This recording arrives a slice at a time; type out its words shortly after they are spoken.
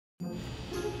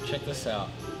Check this out.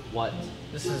 What?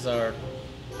 This is our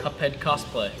Cuphead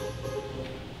cosplay.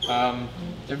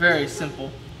 They're very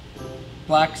simple.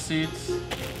 Black suits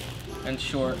and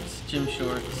shorts, gym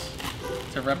shorts,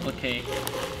 to replicate.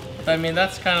 But I mean,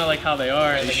 that's kind of like how they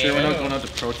are. Are you sure we're not going out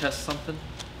to protest something?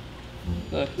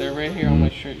 Look, they're right here on my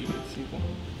shirt. You can see them.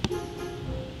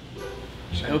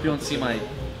 I hope you don't see my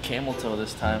camel toe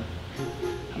this time.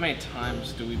 How many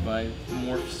times do we buy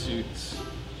morph suits?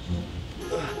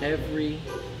 Every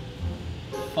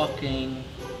Fucking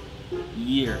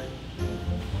year.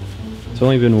 It's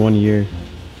only been 1 year.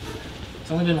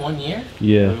 It's only been 1 year?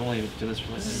 Yeah. We've only done this for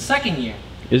like... This is the second year.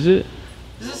 Is it?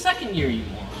 This is the second year you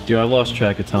won. Dude, I lost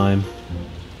track of time.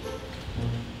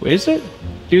 Wait, is it?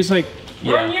 Dude, it's like...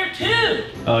 We're on year 2!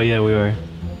 Oh, yeah, we were.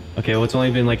 Okay, well, it's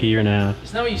only been like a year and a half.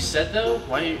 Isn't that what you said though?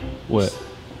 Why? What?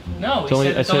 No, It's only-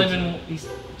 it's I only said- been...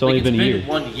 It's only Like, been a year.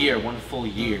 1 year, 1 full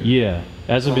year. Yeah.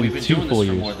 It hasn't Well, been we've 2 doing full this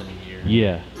for years. more than a year.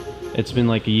 Yeah. It's been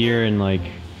like a year and like...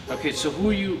 Okay, so who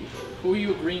are you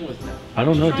agreeing with now? I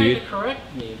don't know, He's trying dude. to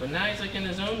correct me, but now he's like in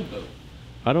his own boat.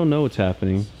 I don't know what's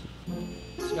happening.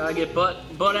 He's gotta get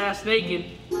butt ass naked.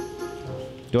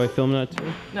 Do I film that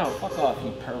too? No, fuck off,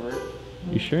 you pervert.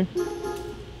 You sure?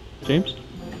 James?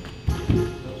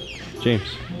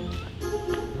 James.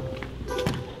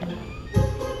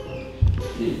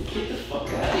 Dude, get the fuck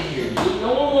out of here, dude.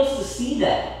 No one wants to see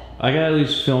that. I gotta at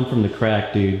least film from the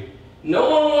crack, dude. No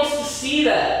one wants to see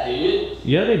that, dude.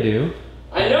 Yeah, they do.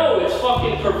 I know, it's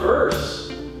fucking perverse.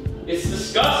 It's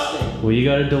disgusting. Well, you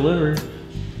gotta deliver.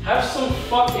 Have some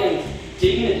fucking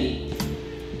dignity.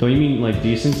 Don't you mean like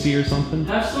decency or something?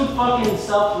 Have some fucking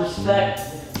self-respect.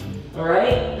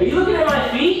 Alright? Are you looking at my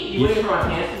feet? You waiting for my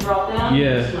pants to drop down?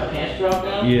 Yeah. You see my pants drop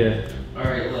down? Yeah.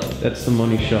 Alright, look. That's the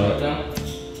money shot. Down.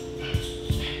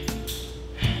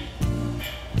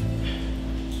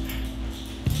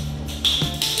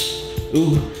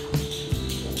 Ooh.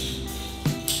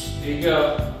 Here you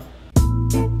go.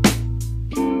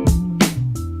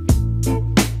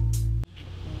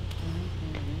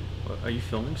 Are you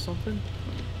filming something?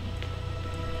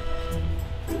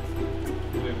 Wait,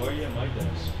 why are you at my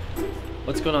desk?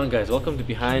 What's going on, guys? Welcome to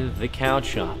Behind the Couch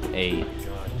Shop, a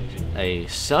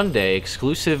Sunday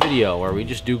exclusive video where we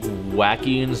just do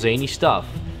wacky and zany stuff.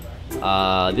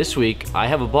 This week I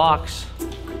have a box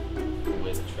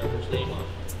with Trevor's name on it.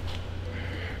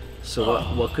 So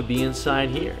what could be inside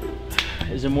here?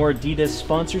 Is it more Adidas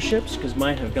sponsorships? Because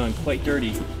mine have gone quite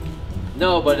dirty.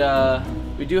 No, but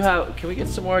we do have. Can we get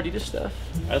some more Adidas stuff?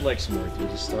 I'd like some more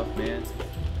Adidas stuff, man.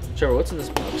 Trevor, what's in this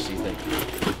box? Do you think?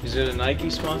 Is it a Nike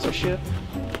sponsorship?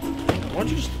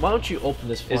 Why don't you open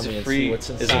this for Is me it and free? see what's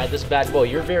Is inside it- this bad boy?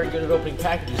 You're very good at opening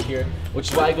packages here,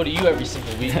 which is why I go to you every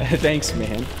single week. Thanks,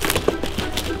 man.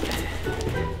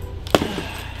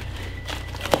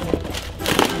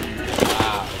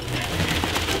 Wow.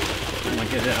 I'm gonna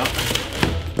get it out.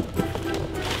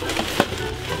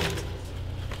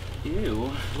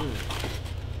 Ew.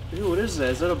 Ew, what is that?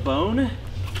 Is that a bone?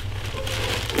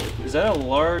 Is that a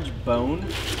large bone?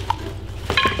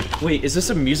 Wait, is this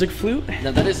a music flute?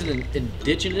 Now that is an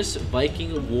indigenous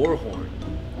Viking war horn.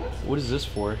 What is this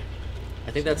for?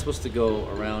 I think that's supposed to go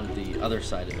around the other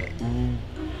side of it.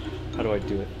 How do I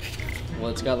do it? Well,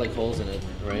 it's got like holes in it,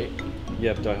 right?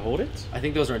 Yeah, do I hold it? I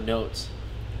think those are notes.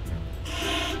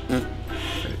 A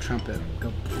trumpet.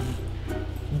 Go.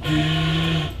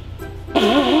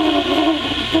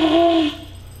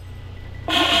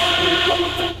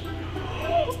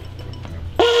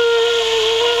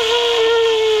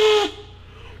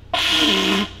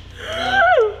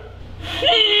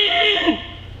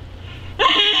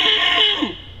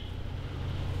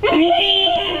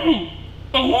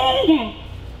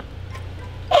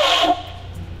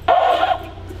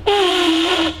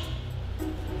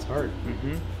 It's hard.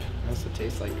 Mm-hmm. It has to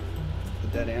taste like a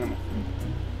dead animal.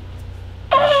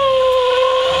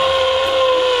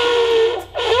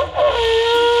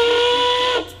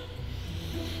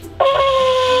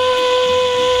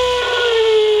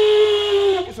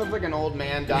 It sounds like an old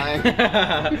man dying.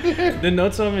 The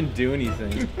notes don't even do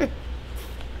anything.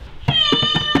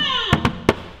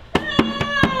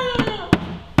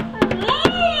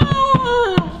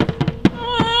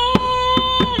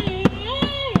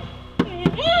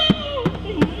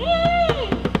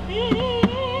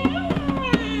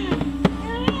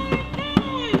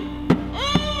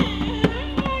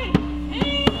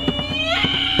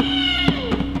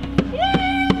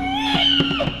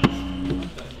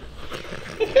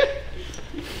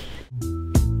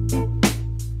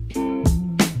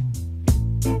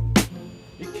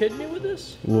 You kidding me with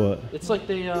this? What? It's like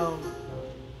the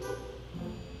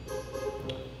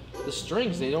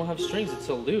strings. They don't have strings. It's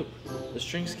a loop. The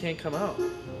strings can't come out.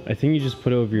 I think you just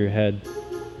put it over your head,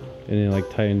 and it like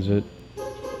tightens it.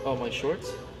 Oh, my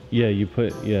shorts? Yeah, you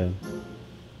put, yeah.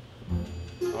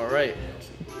 All right.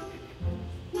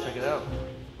 Check it out.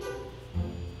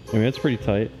 I mean, that's pretty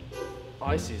tight. Oh,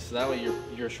 I see. So that way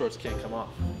your shorts can't come off.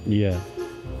 Yeah.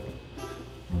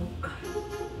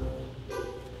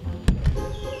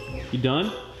 You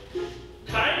done?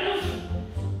 Kind of.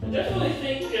 I definitely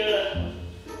think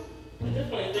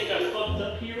I fucked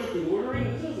up here with the ordering.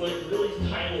 This is like really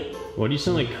tiny. Why do you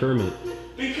sound like Kermit?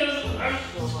 Because I'm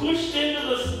squished into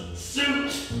the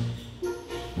suit.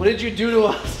 What did you do to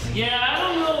us? Yeah, I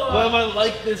don't know. Why am I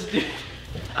like this, dude?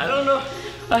 I don't know.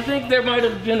 I think there might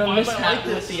have been a Why am I mishap like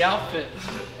with this? the outfit.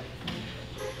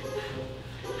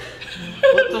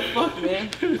 What the fuck, man?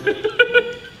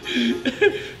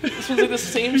 This one's like the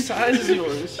same size as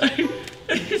yours.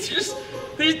 It's just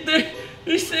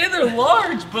they say they're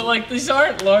large, but like these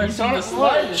aren't large. These aren't in the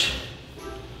large. slightest.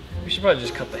 We should probably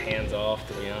just cut the hands off.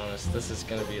 To be honest, this is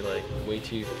gonna be like way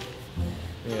too,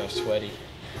 sweaty.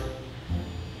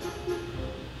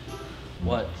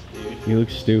 What, dude? You look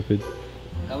stupid.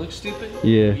 I look stupid?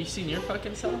 Yeah. Have you seen your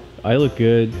fucking self? I look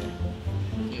good.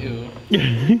 Ew.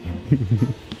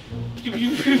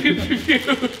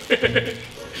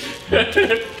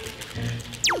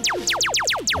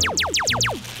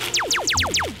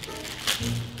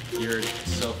 You're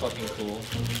so fucking cool.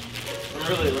 I'm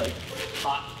really like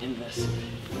hot in this.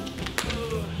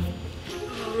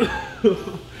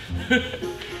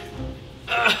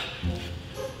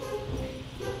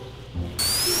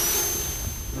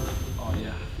 Oh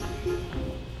yeah.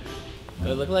 Do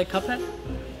I look like Cuphead?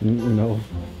 No.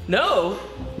 No.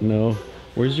 No.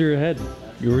 Where's your head?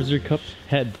 Where's your cup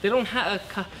head? They don't have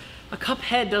a cup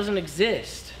head doesn't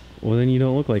exist. Well, then you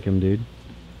don't look like him, dude.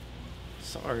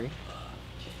 Sorry.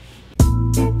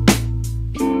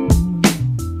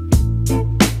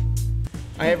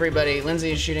 Hi everybody,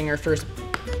 Lindsay's shooting her first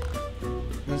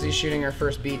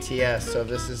BTS, so if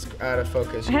this is out of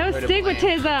focus, I have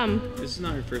astigmatism. This is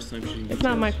not her first time shooting. It's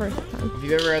not my first time. If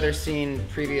you've ever seen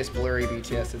previous blurry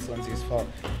BTS, it's Lindsay's fault.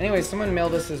 Anyway, someone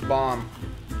mailed us this bomb.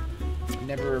 I've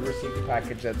never received a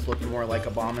package that's looked more like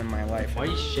a bomb in my life. Why are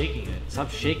you shaking it?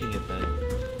 Stop shaking it then.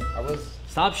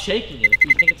 Stop shaking it if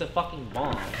you think it's a fucking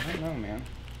bomb. I don't know, man.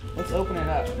 Let's open it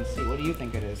up and see. What do you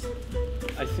think it is?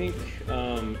 I think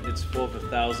it's full of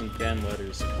 1,000 fan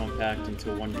letters compact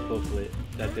into one booklet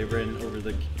that they've written over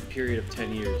the period of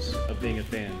 10 years of being a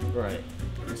fan. Right.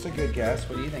 That's a good guess.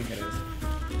 What do you think it is?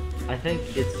 I think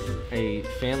it's a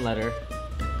fan letter.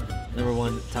 Number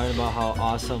one, talking about how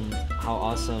awesome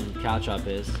Cow Chop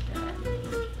is.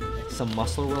 Some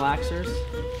muscle relaxers,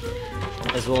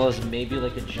 as well as maybe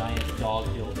like a giant dog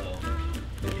dildo.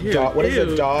 What is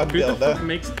a dog Who the fuck dildo?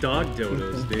 makes dog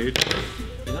dildos, dude?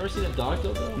 You never seen a dog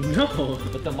dildo? No.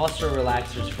 With the muscle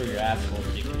relaxers for your asshole,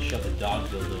 you can shove the dog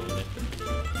dildo in it.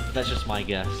 That's just my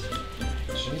guess.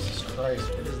 Jesus Christ.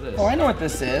 What is this? Oh, I know what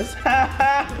this is.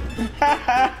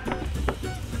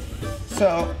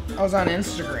 So, I was on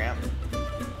Instagram,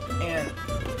 and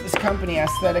this company,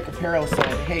 Aesthetic Apparel,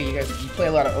 said, hey, you play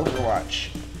a lot of Overwatch.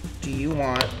 Do you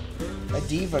want a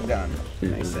diva gun?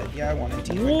 And I said, yeah, I want a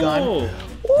diva gun.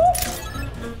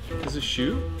 Does it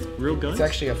shoot? Real guns? It's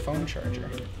actually a phone charger.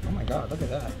 Oh my god, look at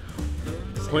that.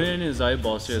 Put it in his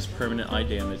eyeball so he has permanent eye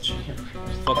damage.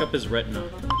 Fuck up his retina.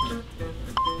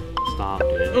 Stop,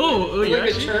 dude. Oh, yeah.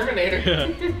 Like a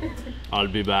Terminator. I'll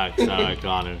be back, Sarah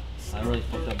Connor. I really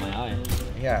fucked up my eye.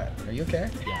 Yeah, are you okay?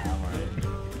 Yeah, I'm alright.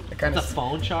 It kind It's a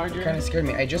phone charger? kind of scared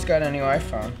me. I just got a new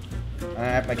iPhone.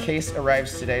 My case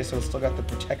arrives today, so it's still got the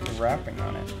protective wrapping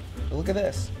on it. But look at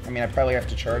this. I mean, I probably have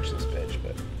to charge this bitch,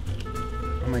 but...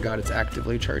 Oh my god, it's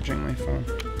actively charging my phone.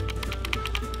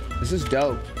 This is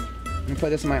dope. I'm gonna put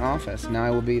this in my office. Now I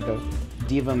will be the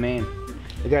diva main.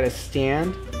 They got a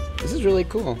stand. This is really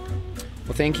cool.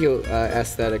 Well, thank you,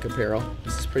 Aesthetic Apparel.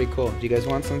 This is pretty cool. Do you guys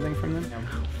want something from them?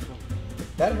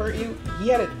 That hurt you? He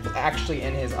had it actually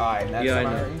in his eye, and that's Yeah, I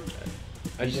not know. hurt you?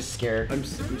 I'm just scared. I'm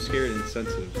scared and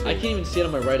sensitive. I can't even see it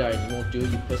on my right eye and you won't do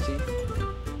it, you pussy.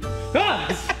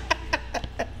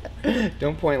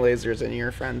 Don't point lasers in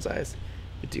your friend's eyes.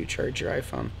 But do charge your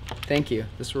iPhone. Thank you.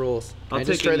 This rules. Can I I'll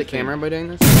destroy take the anything. camera by doing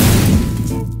this?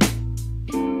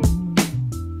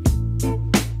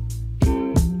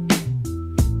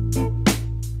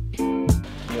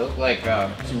 You look like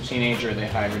some teenager they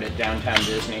hired at Downtown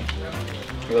Disney.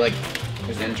 Who like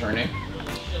is interning.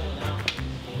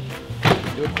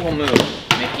 Do a cool move,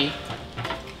 Mickey.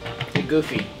 Be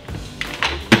goofy.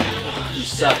 You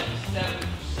suck.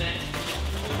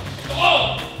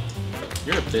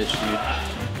 You're a bitch,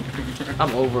 dude.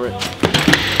 I'm over it.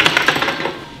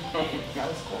 That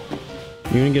was cool.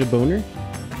 You gonna get a boner?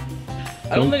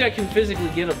 I don't think I can physically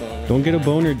get a boner. Don't get a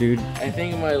boner, dude. I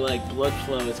think my like blood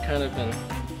flow has kind of been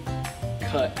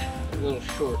cut a little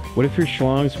short. What if your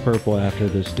schlong's purple after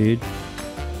this, dude?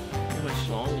 My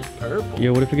schlong is purple. Yeah,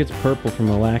 what if it gets purple from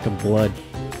a lack of blood?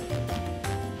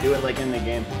 Do it like in the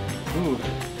game. Ooh.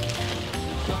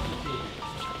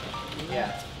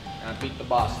 Yeah. Beat the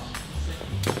boss.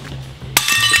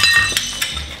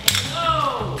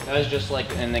 No! That was just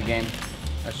like in the game.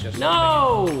 That's just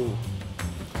No!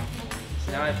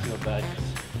 So now I feel bad.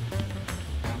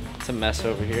 It's a mess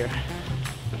over here.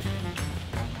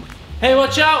 Hey,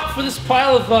 watch out for this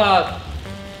pile of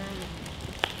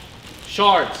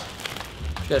shards.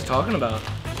 What you guys talking about?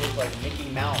 It looks like Mickey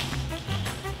Mouse.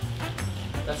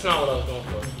 That's not what I was going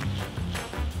for.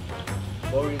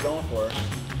 What were you going for?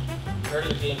 Heard of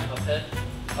the game Cuphead?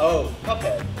 Oh,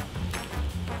 Cuphead.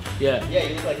 Yeah. Yeah,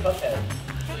 you look like Cuphead.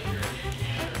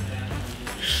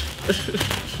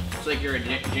 It's like you're a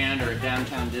janitor at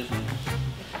downtown Disney.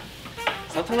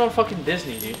 Stop talking about fucking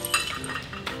Disney, dude.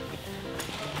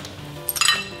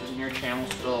 Isn't your channel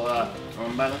still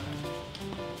owned by them?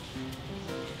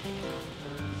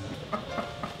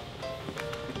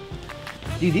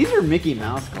 Dude, these are Mickey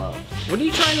Mouse gloves. What are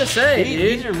you trying to say, dude?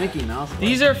 These are Mickey Mouse gloves.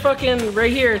 These are fucking,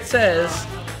 right here it says,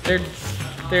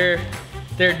 they're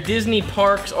Disney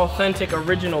Parks authentic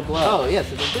original gloves. Oh, yes,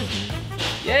 they're Disney.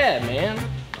 Yeah, man.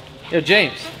 Yo,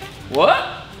 James. What?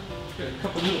 A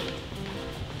cup of noodle.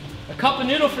 A cup of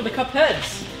noodle for the cup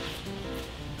heads.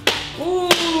 Ooh!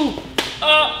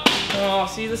 Oh,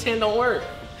 see, this hand don't work.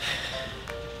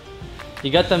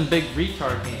 You got them big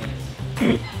retard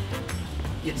hands.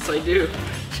 Yes, I do.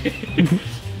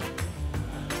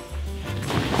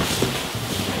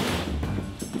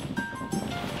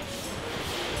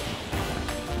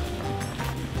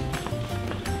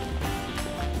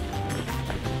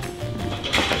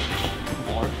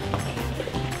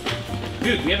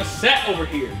 Dude, we have a set over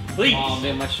here. Please. Oh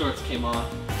man, my shorts came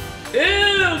off.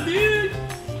 Ew, dude.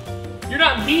 You're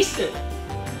not decent.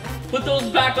 Put those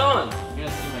back on. You're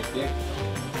gonna see my dick.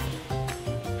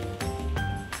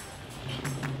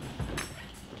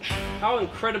 How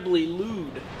incredibly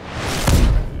lewd.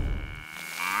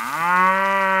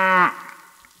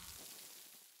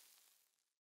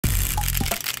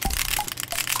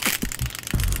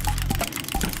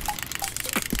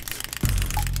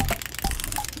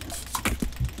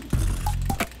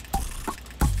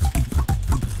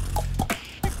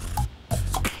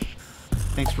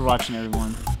 Thanks for watching,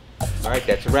 everyone. All right,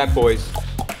 that's a wrap, boys.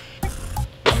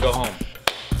 Go home.